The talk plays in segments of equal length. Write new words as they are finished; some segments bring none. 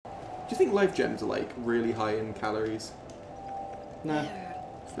you think life gems are like really high in calories? Nah.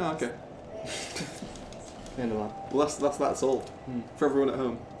 Oh, okay. The end of that. Well, that's all. For everyone at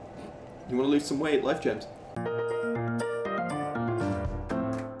home. You want to lose some weight? Life gems.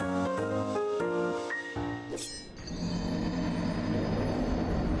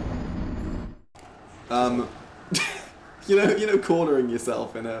 You know, cornering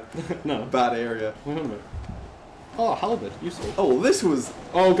yourself in a No. bad area. Oh, halberd, useful. Oh, well, this was.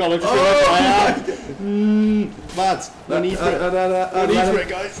 Oh god, I just realised. Lads, no need for it. No need for it,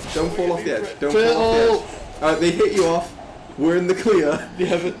 guys. Don't fall off the edge. Don't fall off the edge. Alright, they hit you off. We're in the clear.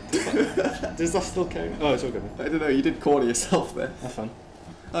 Yeah, but does that still count? Oh, it's all good. I don't know, you did corner yourself there. That's fun.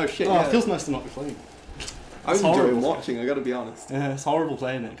 Oh shit, Oh, yeah. it feels nice to not be playing. I was enjoying watching, I gotta be honest. Yeah, it's horrible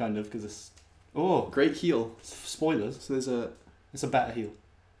playing it, kind of, because it's... Oh. Great heal. Spoilers. So there's a... It's a better heal.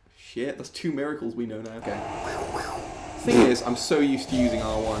 Shit, that's 2 miracles we know now. Okay. Thing is, I'm so used to using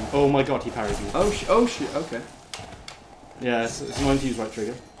R1. Oh my god, he parried you. Oh shit, okay. Yeah, it's annoying to use right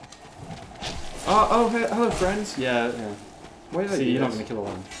trigger. Hello friends. Yeah. Why did I do you're this? not going to kill a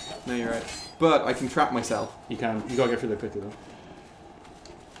lion. No, you're right. But I can trap myself. You can. You got to get through there quickly though.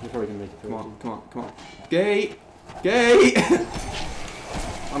 You're probably going to make it through. Come on. Gate!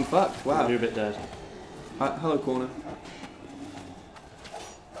 I'm fucked, wow. You're a bit dead. Hello, corner.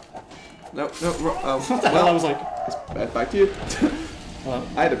 No, What the hell? I was like... It's back to you.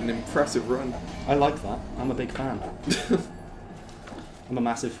 I had an impressive run. I like that. I'm a big fan. I'm a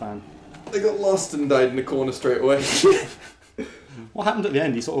massive fan. I got lost and died in the corner straight away. What happened at the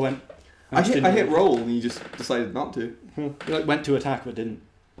end? He sort of went... I hit roll and he just decided not to. He like went to attack but didn't.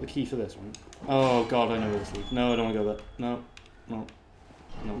 The key for this, right? Oh god, I know where this leads. No, I don't want to go there. No.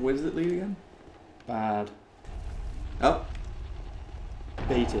 Where does it lead again? Bad. Oh.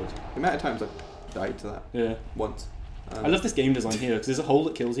 Baited. The amount of times I've died to that. Yeah. Once. I love this game design here because there's a hole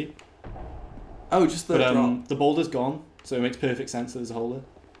that kills you. Oh, just the drop. The boulder's gone, so it makes perfect sense that there's a hole there.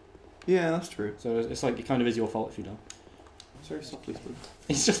 Yeah, that's true. So it's like it kind of is your fault if you don't. Very softly spoken.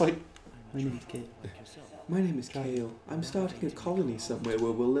 It's just like, my name's Kale. My name is Kale. I'm starting a colony somewhere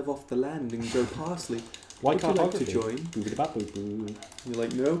where we'll live off the land and grow parsley. Why Would you like to cartography? join? Boop-a-da-bop-boop-boo. You're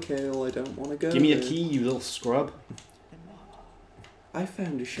like, no, Kale, I don't want to go. Give me a there." key, you little scrub. I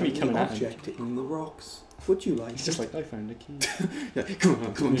found a Be shiny coming at him. object in the rocks. Would you like He's just like, I found a key. Yeah, come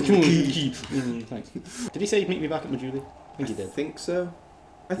on, Come on, key. Thanks. Did he say he'd meet me back at Majuli? I think he did. I think so.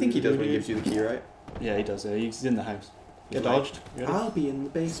 I think he does when he gives you the key, right? Yeah, he does. He's in the house. Get He's like, dodged. You ready? I'll be in the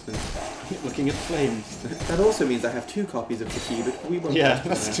basement. Looking at the flames. That also means I have 2 copies of the key, but we won't. Yeah, touch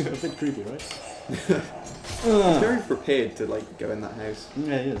that's that. a bit creepy, right? He's very prepared to like go in that house.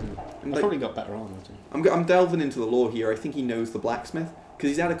 Yeah, he is. Isn't he? And, I've like, probably got better armor too. I'm delving into the lore here. I think he knows the blacksmith because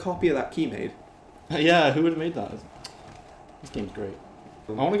he's had a copy of that key made. Yeah, who would have made that? This game's great.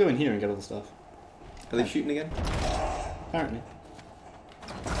 I want to go in here and get all the stuff. Are they shooting again? Apparently.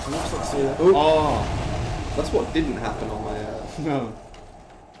 I'm not supposed to see that. Oh. Oh! That's what didn't happen on my. No.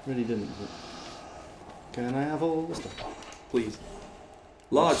 Really didn't. But... Can I have all the stuff? Please.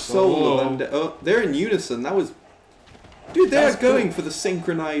 Large soul of undead. Oh, they're in unison. That was. Dude, they're going for the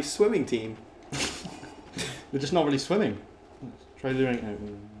synchronized swimming team. They're just not really swimming. Try luring it out.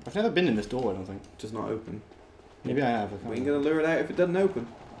 I've never been in this door, I don't think. Just not open. Maybe I have. I We can't ain't gonna lure it out if it doesn't open.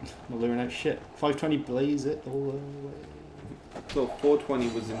 I'm luring out shit. 520 blaze it all the way. So 420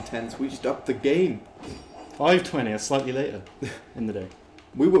 was intense. We just upped the game. 520, that's slightly later in the day.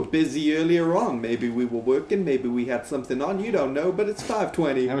 We were busy earlier on. Maybe we were working. Maybe we had something on. You don't know, but it's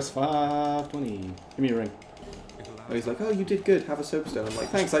 520. Now it's 520. Give me a ring. Oh, he's like, oh, you did good. Have a soapstone. I'm like,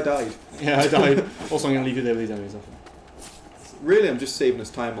 thanks, I died. Yeah, I died. Also, I'm going to leave you there with these enemies. Really, I'm just saving us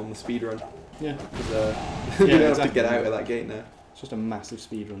time on the speed run. Yeah. Because we don't have to get out of that gate now. It's just a massive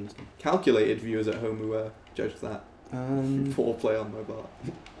speed run. This game. Calculated viewers at home who judged that. 4 play on mobile.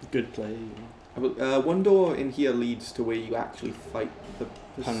 Good play. One door in here leads to where you actually fight the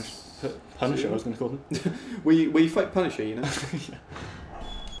Punisher, I was going to call him. where you fight Punisher, you know? Yeah.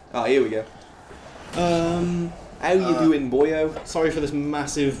 Ah, here we go. How you doing, boyo? Sorry for this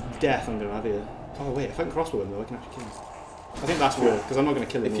massive death I'm going to have here. Oh wait, if I can crossbow him though, I can actually kill him. I think that's weird, because I'm not going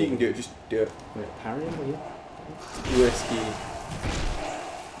to kill him. If you can do it, just do it. Wait, parry him, will you? Risky.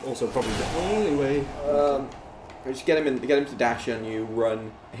 Also probably the only way. Just get him to dash on you,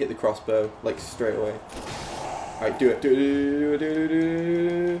 run, hit the crossbow, like straight away. Alright, do it. Do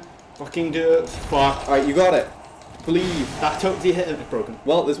it. Fucking do it. Fuck. Alright, you got it. Believe. That totally hit him. It's broken.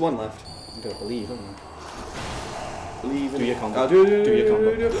 Well, there's one left. You gotta believe, haven't you? Believe in Do your it. combo. Do your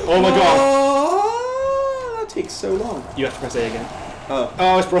combo. do. Oh my god! Oh, that takes so long. You have to press A again. Oh.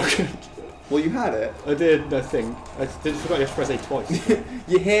 Oh, it's broken. Well, you had it. I did, I think. I forgot you have to press A twice.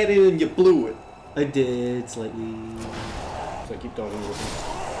 You had it and you blew it. I did, slightly. So I keep dodging with it.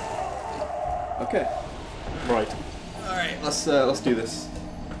 Okay. Right. Alright, let's do this.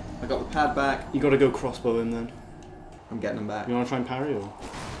 I got the pad back. You gotta go crossbow him then. I'm getting them back. You wanna try and parry or?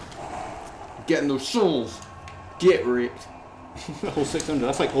 Getting those souls. Get ripped. The whole 600,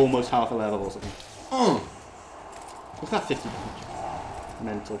 that's like almost half a level or something. What's that 50 damage?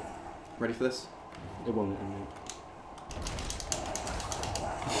 Mental. Ready for this? It won't let me.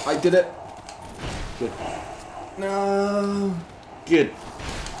 I did it. Good. No. Good.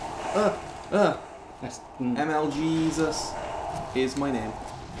 That's, ML Jesus is my name.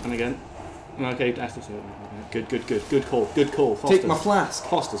 And again. Okay, that's the third. Good, good, good. Good call. Good call. Fosters. Take my flask.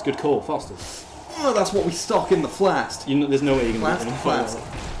 Fosters. Good call. Fosters. Oh, that's what we stock in the flask. You know, there's no way you can do it. Flask.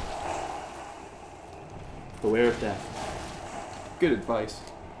 Beware of death. Good advice.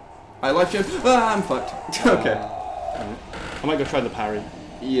 I like him. Ah, I'm fucked. Okay. I might go try the parry.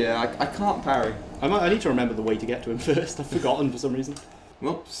 Yeah, I can't parry. I need to remember the way to get to him first. I've forgotten for some reason.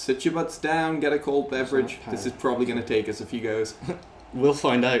 Well, sit your butts down, get a cold beverage. This is probably going to take us a few goes. We'll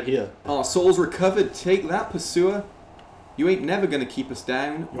find out here. Oh, soul's recovered. Take that, pursuer. You ain't never going to keep us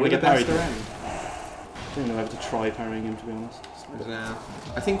down. You want to get parried around? I don't know if I have to try parrying him, to be honest. No.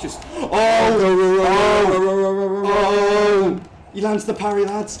 I think just... Oh! He lands the parry,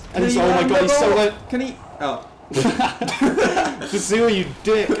 lads. And he's, oh my god, he's so low. Can he... Oh. Pursuer, you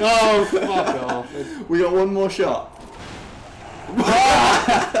dick. Oh, fuck off. We got one more shot.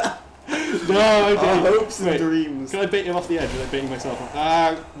 No, I didn't. Hopes and dreams. Can I bait him off the edge without baiting myself off?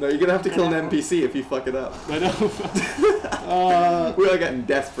 Ah, no, you're gonna have to kill an NPC if you fuck it up. I know. We are getting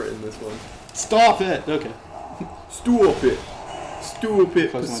desperate in this one. Stop it. Okay. Stop it. Stop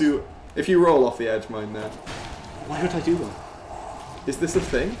it, pursuit. If you roll off the edge, mind that. Why would I do that? Is this a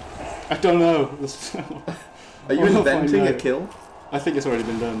thing? I don't know. Are you inventing a kill? I think it's already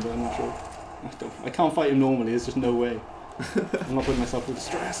been done, but I'm not sure. I can't fight him normally. There's just no way. I'm not putting myself through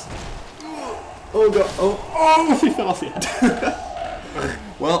distress. Oh god! Oh! He fell off the edge.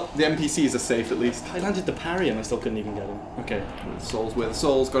 Well, the NPCs are safe at least. I landed the parry and I still couldn't even get him. Okay. The souls, where the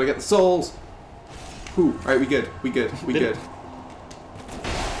souls? Gotta get the souls. Whew. Right, we good. We good. We good.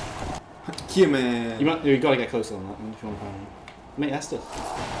 Chime. You gotta get closer on that one if you want to parry. Mate, Esther.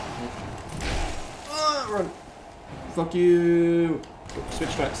 Run. Fuck you.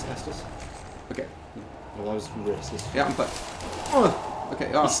 Switch tracks, Estes. Okay. Well, that was racist. Yeah, I'm fucked. Okay.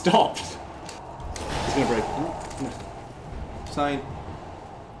 He stopped. He's gonna break. Sign.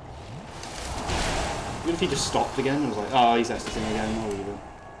 What if he just stopped again and was like, oh, he's Estesing again, I'll leave it.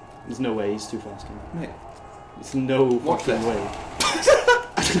 There's no way, he's too fast. Mate. There's no fucking way.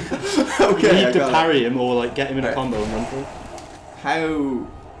 Okay, you need to parry him or like get him in a combo and run through. How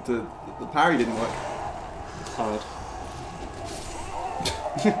the parry didn't work? It's hard.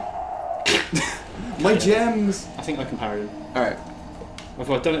 My gems! I think I can parry him. Alright. If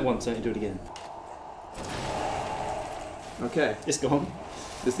I've done it once, I need to do it again. Okay. It's gone.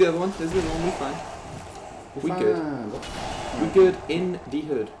 This is the other one. This is the other one. We fine. We good. We good in the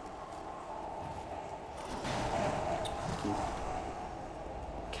hood.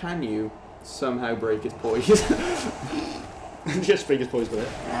 Can you somehow break his poise? Just break his poise with it.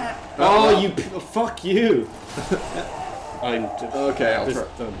 Oh, you... Fuck you! I'm just... Okay, I'll try.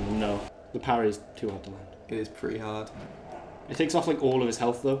 No. The parry's too hard to land. It is pretty hard. It takes off like all of his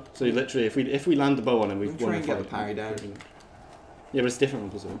health though. So literally, if we land the bow on him, we've won the fight. Try and get the parry down. Yeah, but it's different on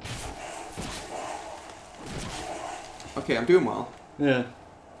pursuit. Okay, I'm doing well. Yeah.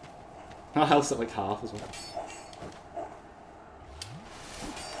 Our health's at like half as well.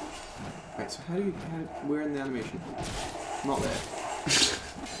 Right, so where in the animation? Not there.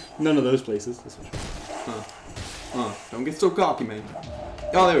 None of those places. This one. Don't get so cocky, mate.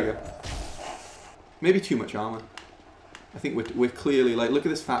 Oh, there we go. Maybe too much armor. I think we're clearly like, look at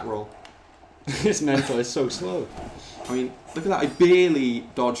this fat roll. It's mental. It's so slow. I mean, look at that. I barely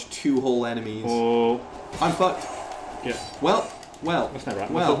dodged 2 whole enemies. Oh. I'm fucked. Yeah. Well. That's not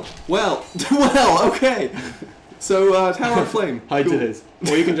right. Well. Okay. So, Tower of Flame. Hide to his.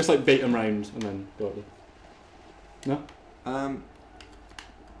 Or you can just like bait him round and then go at them. No?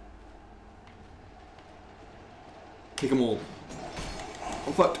 Take them all.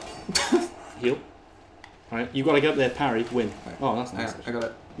 Oh, fuck. Heal. Alright, you gotta get up there, parry, win. Right. Oh, that's nice. I got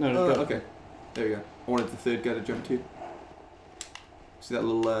it. No, go. Okay. There we go. I wanted the third guy to jump to. See that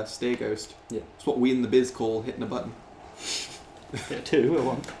little stay ghost? Yeah. It's what we in the biz call hitting a button. Yeah, 2 or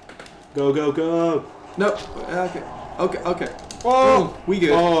 1. Go, go, go! No. Okay. Oh, we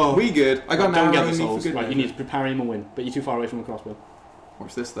good. Oh. We good. I got an arrow in me for good. Right, you need to parry him and win, but you're too far away from the crossbow.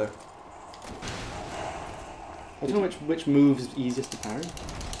 Watch this though. I don't know which move is easiest to parry.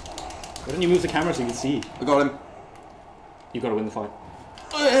 Why don't you move the camera so you can see? I got him. You gotta win the fight.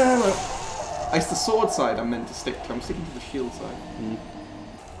 It's the sword side I'm meant to stick to. I'm sticking to the shield side. Mm.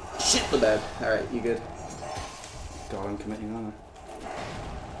 Shit the bed. Alright, you good? God, I'm committing, aren't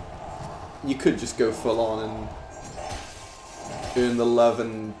You could just go full on and earn the love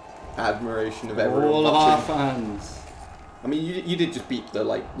and admiration of I? everyone All of our watching. fans. I mean, you did just beat the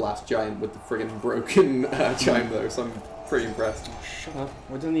last giant with the friggin' broken chime though, so I'm pretty impressed. Oh, shut up.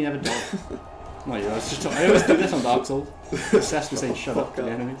 Why doesn't he have a dog? No, I always do this on Dark Souls. Obsessed with saying shut up to the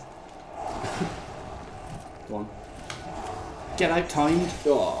enemies. Go on. Get out timed.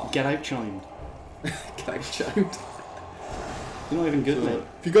 Oh. Get out chimed. Get out chimed. You're not even good, mate.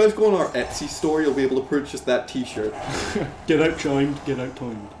 If you guys go on our Etsy store, you'll be able to purchase that t-shirt. Get out chimed, get out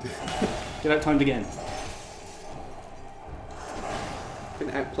timed. Get out timed again. Been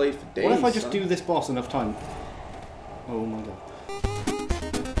outplayed for days. What if I just do this boss enough time? Oh my god.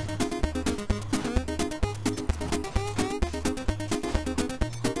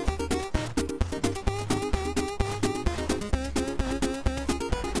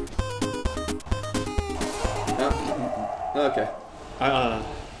 Okay.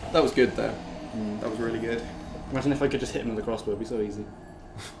 That was good though. That was really good. Imagine if I could just hit him with the crossbow, it'd be so easy.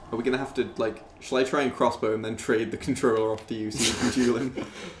 Are we gonna have to shall I try and crossbow and then trade the controller off to you so you can duel him?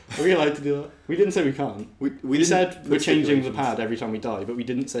 Are we allowed to do that? We didn't say we can't. We said we're changing the pad every time we die, but we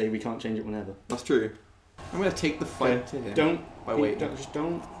didn't say we can't change it whenever. That's true. I'm gonna take the fight to him. Don't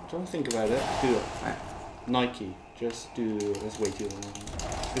think about it. Do it. Right. Nike. Just do. That's way too long.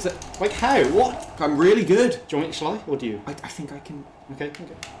 Is it Like how? What? I'm really good. Do you want me to shall I, or do you? I think I can. Okay.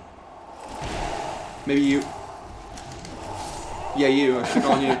 Maybe you. Yeah, you. I should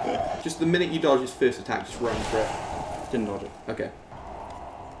on you. Just the minute you dodge his first attack, just run for it. Didn't dodge it. Okay.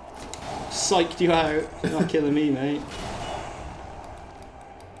 Psyched you out. You're not killing me, mate.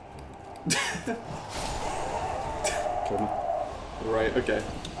 Killed me. Right. Okay.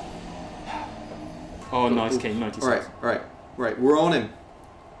 Oh, nice game. 96. Right. We're on him.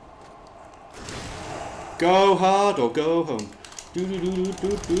 Go hard or go home. Do do do do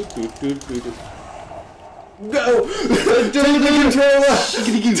do do do do do. Go! Take the controller!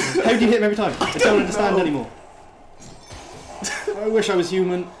 How do you hit him every time? I don't understand anymore. I wish I was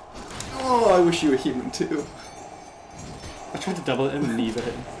human. Oh, I wish you were human too. I tried to double him and neither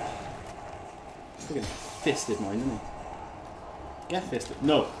hit him. Fucking fisted mine, didn't he? Get fisted.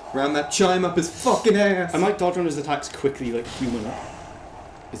 No. Round that chime up his fucking ass! I might dodge on his attacks quickly, like human up.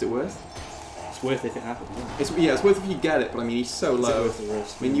 Is it worth? It's worth if it happens. It's worth if you get it, but I mean he's so Is it low. worth the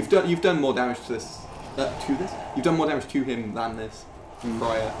risk? I mean you've done more damage to this. You've done more damage to him than this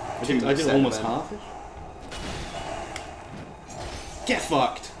prior. I did almost half-ish. Get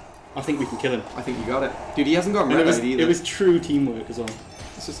fucked! I think we can kill him. I think you got it. Dude, he hasn't got red-eyed either. It was true teamwork as well.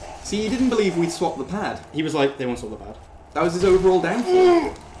 It's just, see, he didn't believe we'd swap the pad. He was like, they won't swap the pad. That was his overall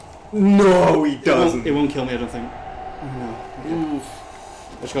downfall. No, he doesn't. It won't kill me, I don't think. No. Okay.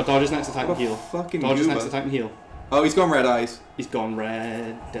 I just got dodge his next attack and heal. Fucking Dodge his goober. next attack and heal. Oh, he's gone red eyes. He's gone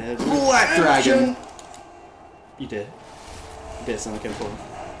red, dead. Black dragon. You did. You did sound like him for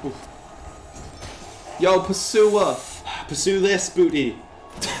him. Yo, pursuer. Pursue this booty.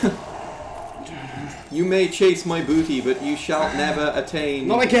 You may chase my booty, but you shall never attain.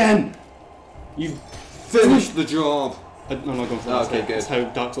 Not again! You Finish the job. I'm not going for that. Okay, good. That's how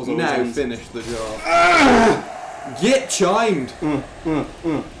Dark Souls always Now ends. finish the job. Get chimed.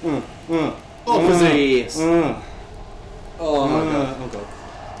 Opposites. Oh my god. Oh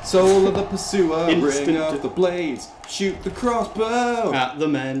god. Soul of the pursuer, bring Instant up the blades, shoot the crossbow At the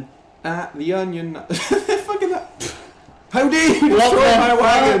men. at the onion. Fucking that. How dare you What destroy the my fuck?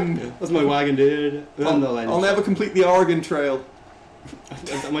 wagon? That's my wagon, dude. I'll never complete the Oregon Trail.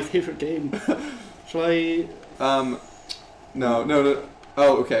 That's my favourite game. Shall I? No.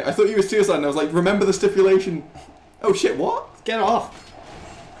 Oh, okay. I thought you were suicide, and I was like, remember the stipulation. Oh shit, what? Get off!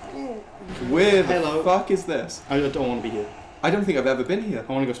 Where the Hello. fuck is this? I don't want to be here. I don't think I've ever been here.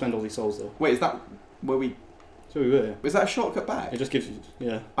 I want to go spend all these souls though. Wait, is that where we... So we were. Is that a shortcut back? It just gives you.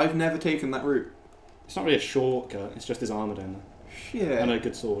 Yeah. I've never taken that route. It's not really a shortcut. It's just his armour down there. Shit. And a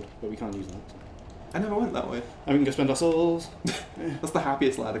good sword, but we can't use that. So. I never went that way. And we can go spend our souls. That's the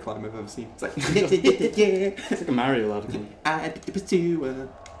happiest ladder climb I've ever seen. It's like, It's like a Mario ladder climb. I did the pursuer,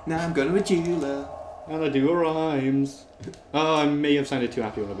 now I'm going to a jeweler. And I do a rhymes. Oh, I may have sounded too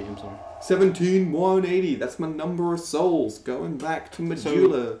happy when I beat him, sorry. 17180, that's my number of souls. Going back to my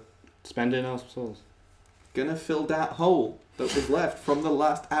jeweler. Spending our souls. Gonna fill that hole that was left from the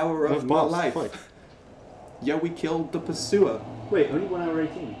last hour of my life. Fight. Yeah, we killed the pursuer. Wait, only 1 hour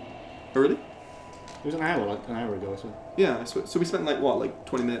 18? Oh, really? It was an hour ago, so. Yeah, so we spent like what, like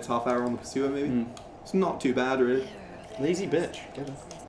 20 minutes, half hour on the pursuer maybe? Mm. It's not too bad really. Lazy bitch. Get her.